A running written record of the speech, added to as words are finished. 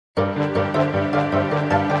Yo,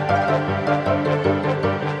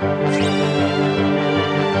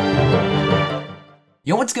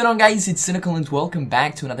 what's going on guys, it's Cynical and welcome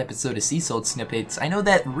back to another episode of Sea Salt Snippets. I know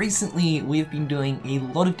that recently we've been doing a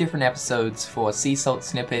lot of different episodes for Sea Salt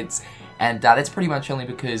Snippets, and that's pretty much only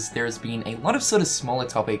because there's been a lot of sort of smaller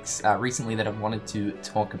topics recently that I've wanted to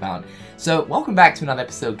talk about. So, welcome back to another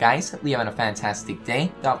episode guys, hope you're having a fantastic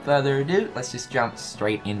day. Without further ado, let's just jump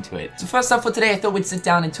straight into it. So first up for today, I thought we'd sit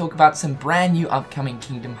down and talk about some brand new upcoming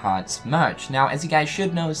Kingdom Hearts merch. Now, as you guys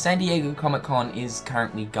should know, San Diego Comic-Con is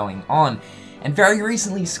currently going on. And very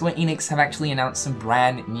recently, Square Enix have actually announced some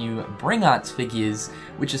brand new Bring Arts figures,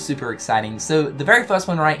 which is super exciting. So the very first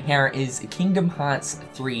one right here is Kingdom Hearts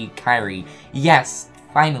 3 Kairi. Yes,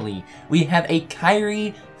 finally, we have a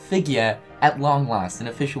Kairi figure at long last, an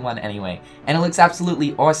official one anyway. And it looks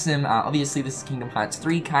absolutely awesome. Obviously this is Kingdom Hearts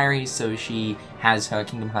 3 Kairi, so she has her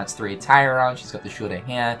Kingdom Hearts 3 attire on, she's got the shorter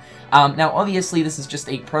hair. Now obviously this is just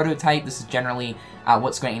a prototype, this is generally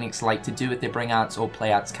what Square Enix like to do with their Bring Arts or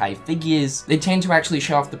Play Arts Kai figures. They tend to actually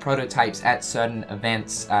show off the prototypes at certain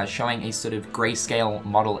events, showing a sort of grayscale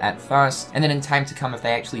model at first, and then in time to come if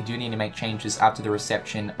they actually do need to make changes after the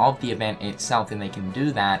reception of the event itself, then they can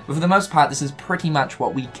do that. But for the most part, this is pretty much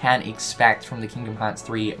what we can expect from the Kingdom Hearts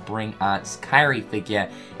 3 Bring Arts Kairi figure.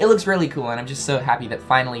 It looks really cool, and I'm just so happy that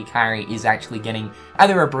finally Kairi is actually getting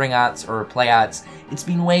either a Bring Arts or a Play Arts. It's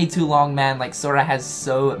been way too long, man. Like, Sora has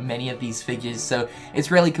so many of these figures, so it's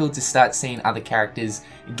really cool to start seeing other characters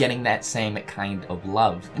getting that same kind of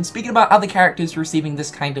love. And speaking about other characters receiving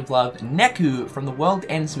this kind of love, Neku from The World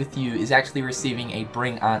Ends With You is actually receiving a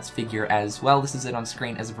Bring Arts figure as well. This is it on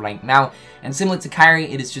screen as of right now. And similar to Kairi,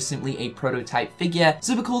 it is just simply a prototype figure.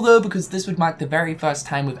 Super cool though, because this would mark the very first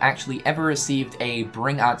time we've actually ever received a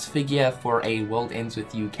Bring Arts figure for a World Ends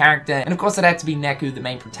With You character. And of course it had to be Neku, the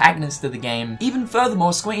main protagonist of the game. Even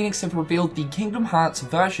furthermore, Square Enix have revealed the Kingdom Hearts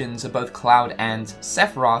versions of both Cloud and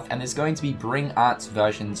Sephiroth, and there's going to be Bring Arts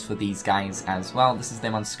versions for these guys as well. This is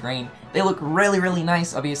them on screen. They look really, really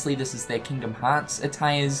nice. Obviously, this is their Kingdom Hearts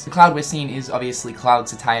attires. The Cloud we're seeing is obviously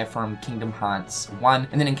Cloud's attire from Kingdom Hearts 1,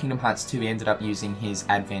 and then in Kingdom Hearts 2, he ended up using his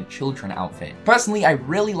Advent Children outfit. Personally, I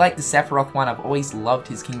really like the Sephiroth one. I've always loved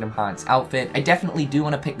his Kingdom Hearts outfit. I definitely do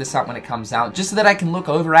want to pick this up when it comes out, just so that I can look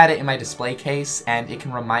over at it in my display case, and it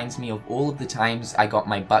can remind me of all of the times I got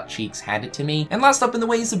my butt cheeks handed to me. And last up in the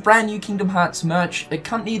ways of brand new Kingdom Hearts merch, a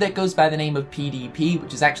company that goes by the name of PDP,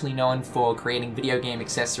 which is actually known for creating video game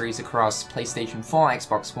accessories across PlayStation 4,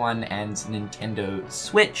 Xbox One, and Nintendo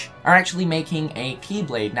Switch, are actually making a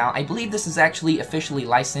Keyblade. Now, I believe this is actually officially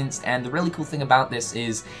licensed, and the really cool thing about this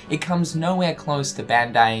is it comes nowhere close to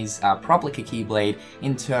Bandai's Repliku Keyblade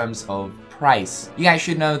in terms of price. You guys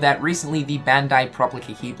should know that recently the Bandai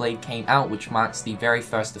Repliku Keyblade came out, which marks the very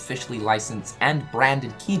first officially licensed and branded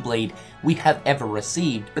Keyblade we have ever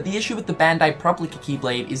received. But the issue with the Bandai Repliku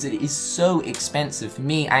Keyblade is it is so expensive. For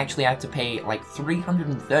me, I actually had to pay like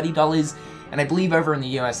 $330, and I believe over in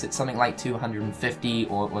the US it's something like $250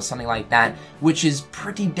 or something like that, which is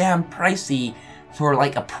pretty damn pricey for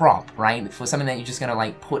like a prop, right? For something that you're just gonna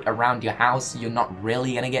like put around your house, you're not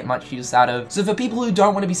really gonna get much use out of. So for people who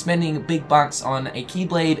don't want to be spending big bucks on a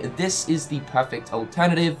Keyblade, this is the perfect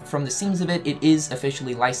alternative. From the seams of it, it is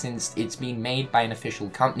officially licensed, it's being made by an official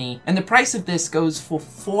company, and the price of this goes for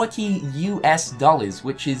 $40 US,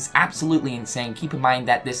 which is absolutely insane. Keep in mind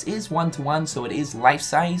that this is 1-to-1, so it is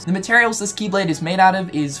life-size. The materials this Keyblade is made out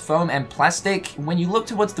of is foam and plastic. When you look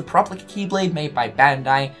towards the Repliku Keyblade made by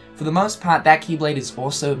Bandai, for the most part, that Keyblade is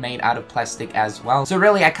also made out of plastic as well. So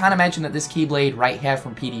really, I can't imagine that this Keyblade right here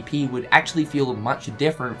from PDP would actually feel much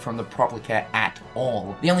different from the Repliku at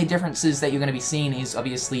all. The only differences that you're going to be seeing is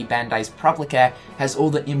obviously Bandai's Repliku has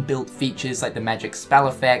all the inbuilt features like the magic spell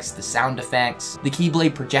effects, the sound effects, the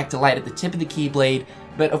Keyblade projector light at the tip of the Keyblade.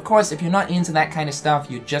 But of course, if you're not into that kind of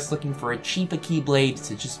stuff, you're just looking for a cheaper Keyblade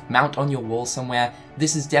to just mount on your wall somewhere,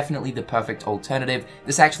 this is definitely the perfect alternative.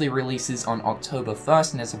 This actually releases on October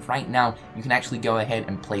 1st, and as of right now, you can actually go ahead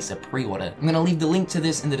and place a pre-order. I'm going to leave the link to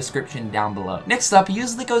this in the description down below. Next up, a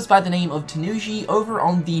user that goes by the name of Tanuji over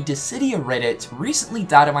on the Dissidia Reddit recently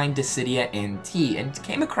datamined Dissidia NT and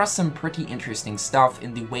came across some pretty interesting stuff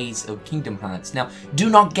in the ways of Kingdom Hearts. Now, do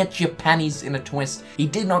not get your panties in a twist. He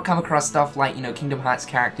did not come across stuff like, you know, Kingdom Hearts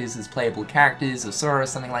characters as playable characters or Sora or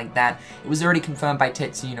something like that. It was already confirmed by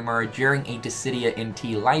Tetsuya Nomura during a Dissidia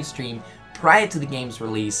NT livestream, prior to the game's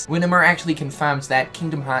release, when Nomura actually confirms that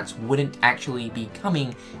Kingdom Hearts wouldn't actually be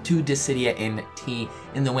coming to Dissidia NT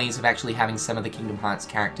in the ways of actually having some of the Kingdom Hearts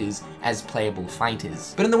characters as playable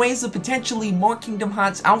fighters. But in the ways of potentially more Kingdom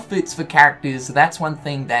Hearts outfits for characters, that's one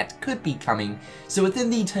thing that could be coming. So within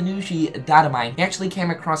the Tanushi Datamined, he actually came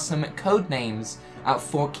across some code names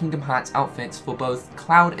for Kingdom Hearts outfits for both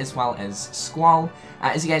Cloud as well as Squall.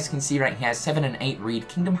 As you guys can see right here, 7 and 8 read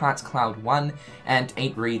Kingdom Hearts Cloud 1, and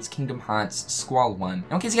 8 reads Kingdom Hearts Squall 1.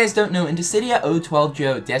 Now, in case you guys don't know, in Dissidia 012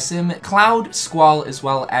 Duodecim, Cloud, Squall, as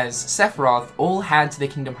well as Sephiroth all had their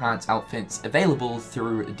Kingdom Hearts outfits available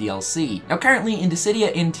through DLC. Now, currently in Dissidia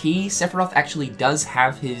NT, Sephiroth actually does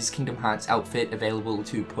have his Kingdom Hearts outfit available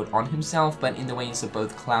to put on himself, but in the ways of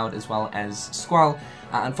both Cloud as well as Squall,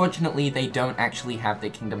 unfortunately, they don't actually have their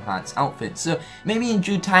Kingdom Hearts outfits. So maybe in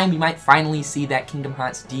due time, we might finally see that Kingdom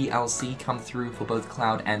Hearts DLC come through for both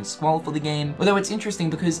Cloud and Squall for the game. Although it's interesting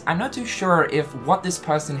because I'm not too sure if what this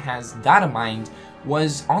person has datamined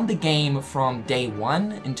was on the game from day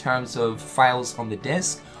one in terms of files on the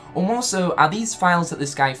disk, or more so, are these files that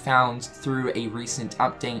this guy found through a recent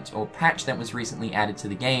update or patch that was recently added to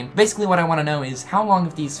the game? Basically what I want to know is how long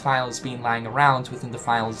have these files been lying around within the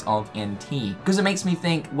files of NT? Because it makes me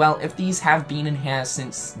think, well, if these have been in here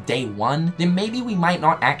since day one, then maybe we might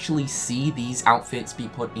not actually see these outfits be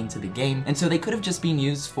put into the game, and so they could have just been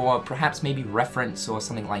used for perhaps maybe reference or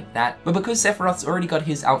something like that. But because Sephiroth's already got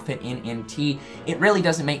his outfit in NT, it really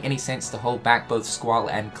doesn't make any sense to hold back both Squall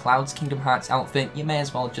and Cloud's Kingdom Hearts outfit. You may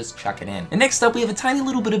as well just chuck it in. And next up, we have a tiny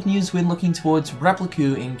little bit of news when looking towards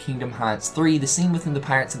Repliku in Kingdom Hearts 3, the scene within the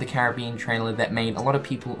Pirates of the Caribbean trailer that made a lot of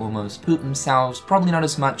people almost poop themselves. Probably not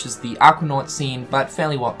as much as the Aquanaut scene, but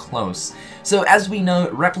fairly well close. So as we know,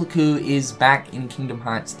 Repliku is back in Kingdom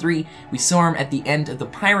Hearts 3. We saw him at the end of the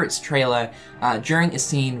Pirates trailer during a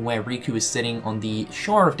scene where Riku is sitting on the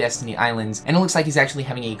shore of Destiny Islands, and it looks like he's actually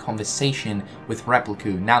having a conversation with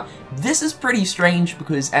Repliku. Now, this is pretty strange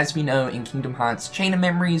because as we know in Kingdom Hearts Chain of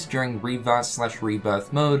Memories during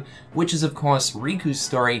Reverse/Rebirth mode, which is of course Riku's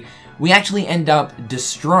story, we actually end up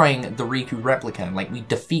destroying the Riku replica. Like, we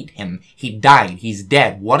defeat him. He died. He's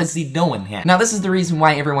dead. What is he doing here? Now, this is the reason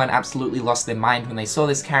why everyone absolutely lost their mind when they saw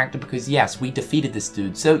this character, because yes, we defeated this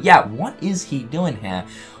dude. So yeah, what is he doing here?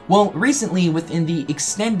 Well, recently, within the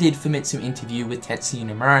extended Famitsu interview with Tetsuya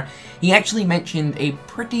Nomura, he actually mentioned a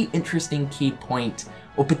pretty interesting key point,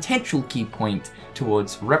 or potential key point,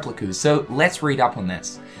 towards Repliku. So let's read up on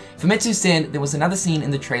this. Famitsu said there was another scene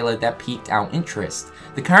in the trailer that piqued our interest.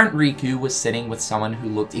 The current Riku was sitting with someone who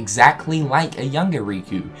looked exactly like a younger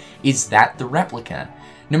Riku. Is that the replica?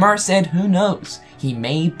 Nomura said, who knows? He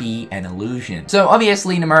may be an illusion. So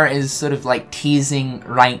obviously Nomura is sort of like teasing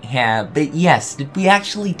right here, but yes, did we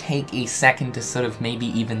actually take a second to sort of maybe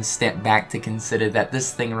even step back to consider that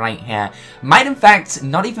this thing right here might in fact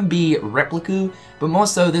not even be Repliku, but more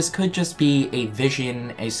so this could just be a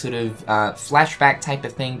vision, a sort of flashback type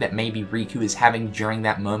of thing that maybe Riku is having during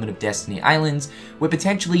that moment of Destiny Islands, where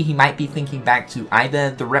potentially he might be thinking back to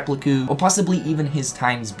either the Repliku or possibly even his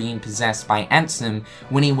times being possessed by Ansem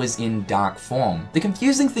when he was in dark form. The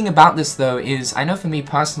confusing thing about this though is, I know for me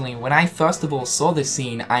personally, when I first of all saw this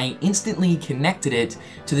scene, I instantly connected it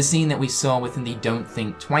to the scene that we saw within the Don't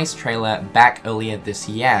Think Twice trailer back earlier this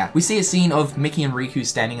year. We see a scene of Mickey and Riku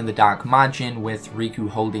standing in the dark margin with Riku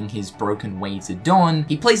holding his broken way to dawn.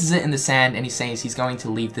 He places it in the sand and he says he's going to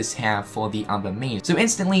leave this here for the other me. So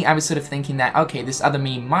instantly I was sort of thinking that, okay, this other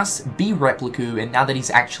me must be Repliku, and now that he's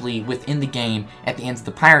actually within the game at the end of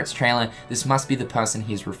the Pirates trailer, this must be the person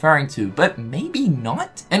he's referring to, but maybe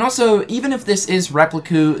not? And also, even if this is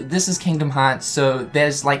Repliku, this is Kingdom Hearts, so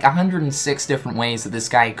there's like 106 different ways that this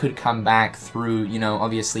guy could come back through, you know,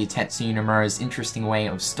 obviously Tetsuya Nomura's interesting way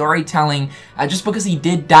of storytelling. Just because he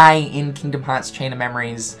did die in Kingdom Hearts Chain of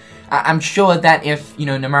Memories, I'm sure that if, you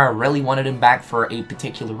know, Nomura really wanted him back for a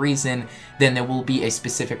particular reason, then there will be a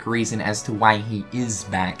specific reason as to why he is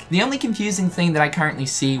back. The only confusing thing that I currently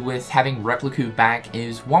see with having Repliku back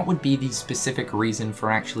is what would be the specific reason for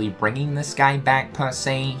actually bringing this guy back per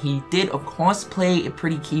se. He did of course play a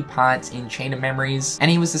pretty key part in Chain of Memories, and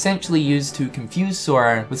he was essentially used to confuse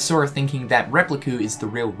Sora, with Sora thinking that Repliku is the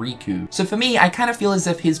real Riku. So for me, I kind of feel as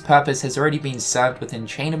if his purpose has already been served within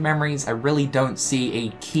Chain of Memories. I really don't see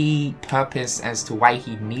a key purpose as to why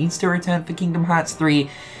he needs to return for Kingdom Hearts 3.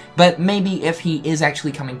 But maybe if he is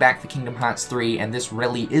actually coming back for Kingdom Hearts 3 and this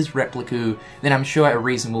really is Repliku, then I'm sure a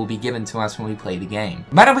reason will be given to us when we play the game.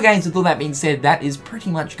 But anyway guys, with all that being said, that is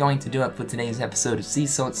pretty much going to do it for today's episode of Sea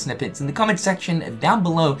Salt Snippets. In the comment section down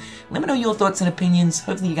below, let me know your thoughts and opinions.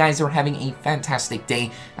 Hopefully you guys are having a fantastic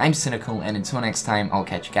day. I'm Cynical, and until next time, I'll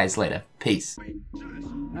catch you guys later. Peace.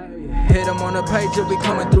 Hit them on the page, you'll be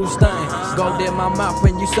coming through stunning. Gold in my mouth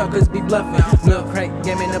when you suckers be bluffing. Milk crate,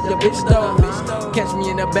 gaming up your bitch though. Catch me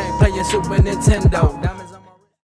in the back playing Super Nintendo.